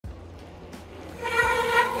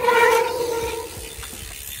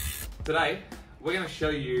Today, we're going to show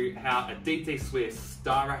you how a DT Swiss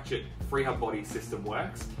Star Ratchet freehub body system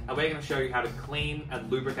works, and we're going to show you how to clean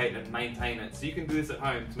and lubricate and maintain it so you can do this at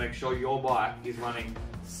home to make sure your bike is running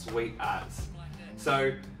sweet as.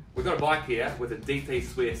 So we've got a bike here with a DT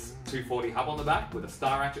Swiss 240 hub on the back with a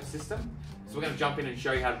Star Ratchet system. So we're going to jump in and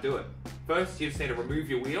show you how to do it. First, you just need to remove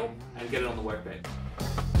your wheel and get it on the workbench.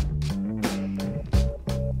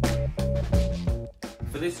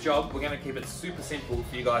 For this job, we're going to keep it super simple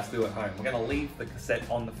for you guys to do at home. We're going to leave the cassette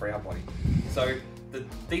on the freehub body. So the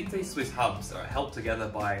DT Swiss hubs are held together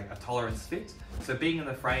by a tolerance fit. So being in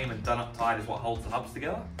the frame and done up tight is what holds the hubs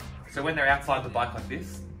together. So when they're outside the bike like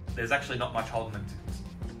this, there's actually not much holding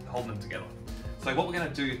them together. So what we're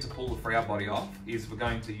going to do to pull the freehub body off is we're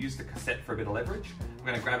going to use the cassette for a bit of leverage. We're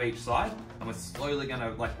going to grab each side and we're slowly going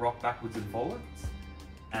to rock backwards and forwards.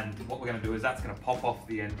 And what we're going to do is that's going to pop off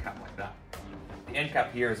the end cap like that. The end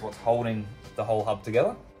cap here is what's holding the whole hub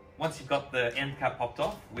together. Once you've got the end cap popped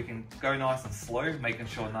off, we can go nice and slow, making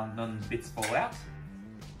sure none bits fall out.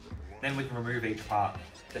 Then we can remove each part.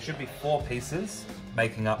 There should be 4 pieces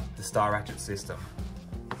making up the Star Ratchet system.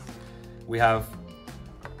 We have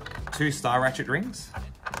 2 Star Ratchet rings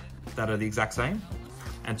that are the exact same,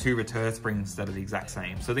 and 2 return springs that are the exact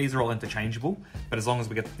same. So these are all interchangeable, but as long as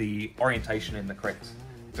we get the orientation in the correct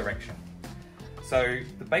direction. So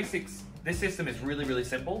the basics, this system is really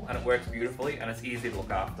simple and it works beautifully and it's easy to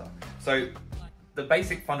look after. So the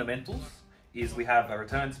basic fundamentals is we have a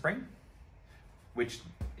return spring, which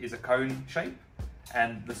is a cone shape,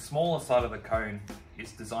 and the smaller side of the cone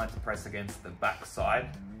is designed to press against the back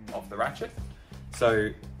side of the ratchet.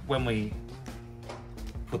 So when we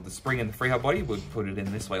put the spring in the freehub body, we'll put it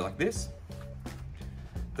in this way like this.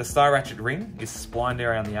 The Star Ratchet ring is splined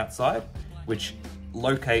around the outside, which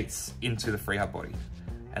locates into the freehub body.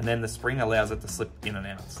 And then the spring allows it to slip in and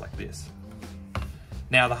out like this.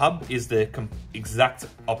 Now the hub is the exact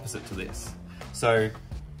opposite to this. So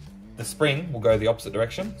the spring will go the opposite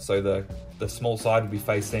direction. So the small side will be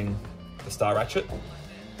facing the Star Ratchet.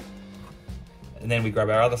 And then we grab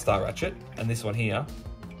our other Star Ratchet, and this one here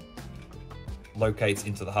locates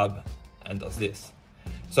into the hub and does this.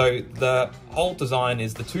 So the whole design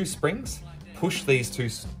is the 2 springs push these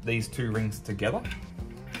two rings together,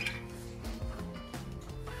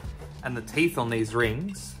 and the teeth on these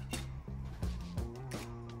rings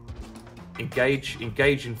engage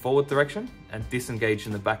in forward direction and disengage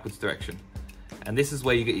in the backwards direction. And this is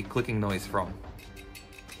where you get your clicking noise from.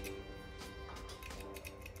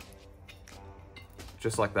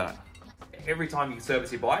 Just like that. Every time you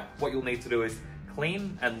service your bike, what you'll need to do is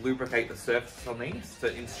clean and lubricate the surface on these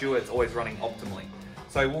to ensure it's always running optimally.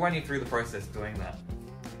 So we'll run you through the process of doing that.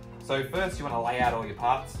 So first you want to lay out all your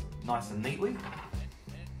parts nice and neatly.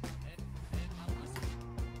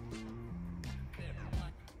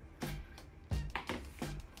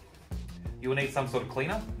 You will need some sort of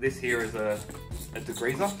cleaner. This here is a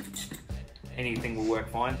degreaser. Anything will work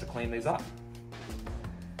fine to clean these up.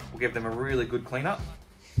 We'll give them a really good clean up.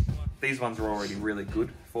 These ones are already really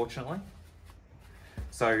good, fortunately.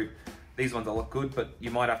 So these ones will look good, but you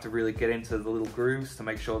might have to really get into the little grooves to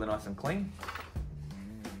make sure they're nice and clean.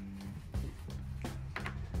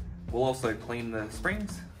 We'll also clean the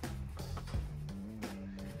springs.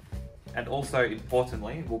 And also,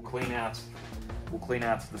 importantly, we'll clean out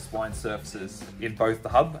the spline surfaces in both the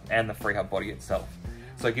hub and the freehub body itself.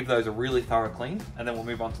 So give those a really thorough clean, and then we'll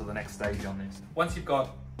move on to the next stage on this. Once you've got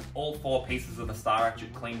all 4 pieces of the Star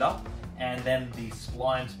Ratchet cleaned up, and then the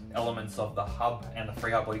splined elements of the hub and the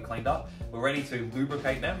freehub body cleaned up, we're ready to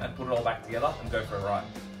lubricate them and put it all back together and go for a ride.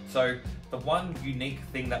 So the one unique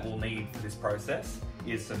thing that we'll need for this process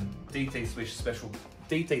is some DT Swiss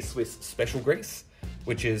special grease,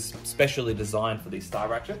 which is specially designed for these Star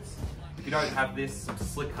Ratchets. If you don't have this, some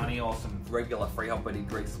slick honey or some regular freehub body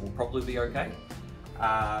grease will probably be okay.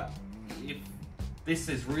 If this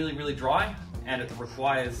is really dry and it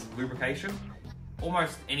requires lubrication,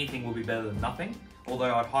 almost anything will be better than nothing,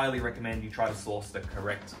 although I'd highly recommend you try to source the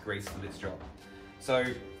correct grease for this job. So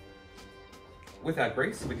with our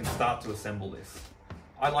grease, we can start to assemble this.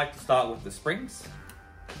 I like to start with the springs.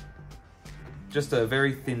 Just a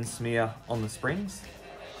very thin smear on the springs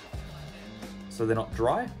so they're not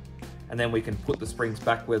dry. And then we can put the springs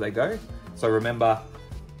back where they go. So remember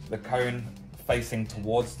the cone facing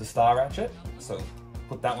towards the Star Ratchet. So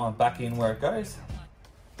put that one back in where it goes.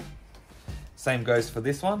 Same goes for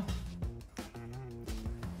this one.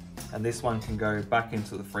 And this one can go back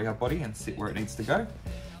into the freehub body and sit where it needs to go.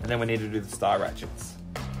 And then we need to do the Star Ratchets.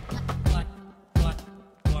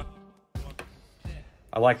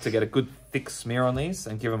 I like to get a good thick smear on these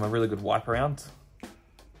and give them a really good wipe around.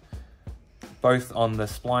 both on the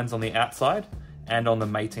splines on the outside and on the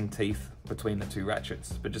mating teeth between the two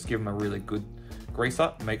ratchets. But just give them a really good grease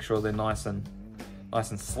up, make sure they're nice and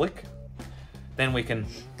slick. Then we can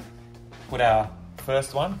put our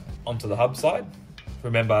first one onto the hub side.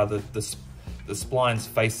 Remember the splines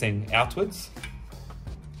facing outwards.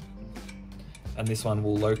 And this one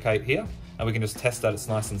will locate here. And we can just test that it's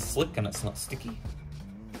nice and slick and it's not sticky.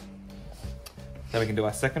 Then we can do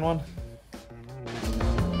our second one.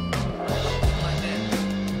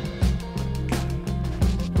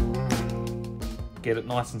 Get it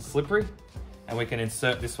nice and slippery. And we can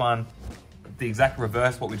insert this one the exact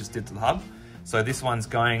reverse what we just did to the hub. So this one's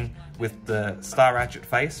going with the star ratchet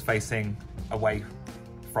face facing away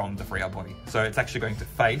from the freehub body. So it's actually going to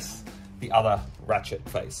face the other ratchet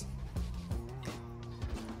face.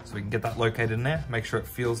 So we can get that located in there, make sure it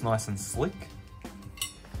feels nice and slick.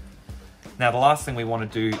 Now the last thing we want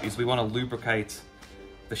to do is we want to lubricate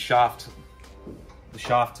the shaft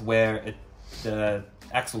where the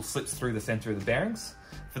axle slips through the center of the bearings.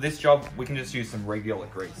 For this job, we can just use some regular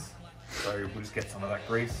grease. So we'll just get some of that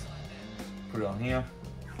grease, put it on here,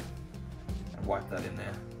 and wipe that in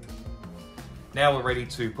there. Now we're ready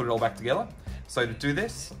to put it all back together. So to do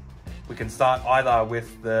this, we can start either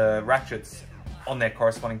with the ratchets on their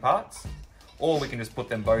corresponding parts, or we can just put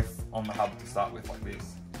them both on the hub to start with like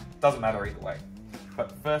this. Doesn't matter either way.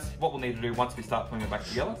 But first, what we'll need to do once we start putting it back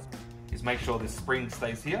together is make sure this spring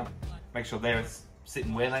stays here, make sure they're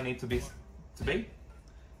sitting where they need to be,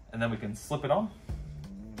 and then we can slip it on.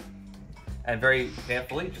 And very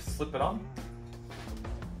carefully, just slip it on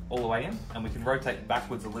all the way in, and we can rotate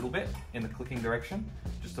backwards a little bit in the clicking direction,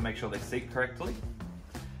 just to make sure they seat correctly.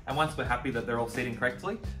 And once we're happy that they're all seating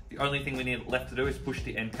correctly, the only thing we need left to do is push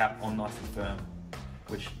the end cap on nice and firm,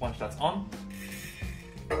 which once that's on,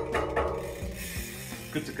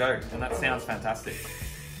 good to go, and that sounds fantastic.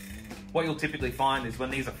 What you'll typically find is when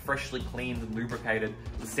these are freshly cleaned and lubricated,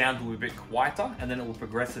 the sound will be a bit quieter, and then it will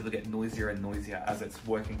progressively get noisier and noisier as it's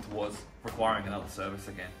working towards requiring another service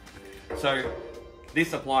again. So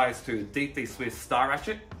this applies to DT Swiss Star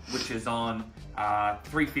Ratchet, which is on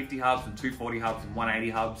 350 hubs and 240 hubs and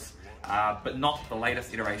 180 hubs, but not the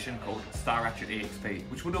latest iteration called Star Ratchet EXP,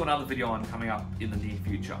 which we'll do another video on coming up in the near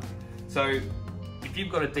future. So if you've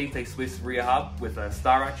got a DT Swiss rear hub with a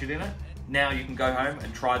Star Ratchet in it, now you can go home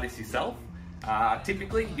and try this yourself.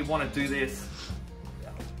 Typically, you want to do this,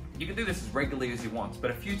 you can do this as regularly as you want,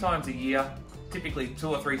 but a few times a year, typically 2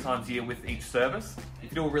 or 3 times a year with each service.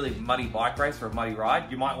 If you do a really muddy bike race or a muddy ride,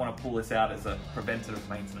 you might want to pull this out as a preventative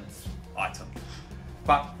maintenance item.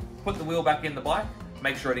 But put the wheel back in the bike,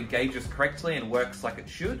 make sure it engages correctly and works like it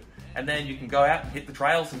should, and then you can go out and hit the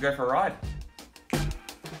trails and go for a ride.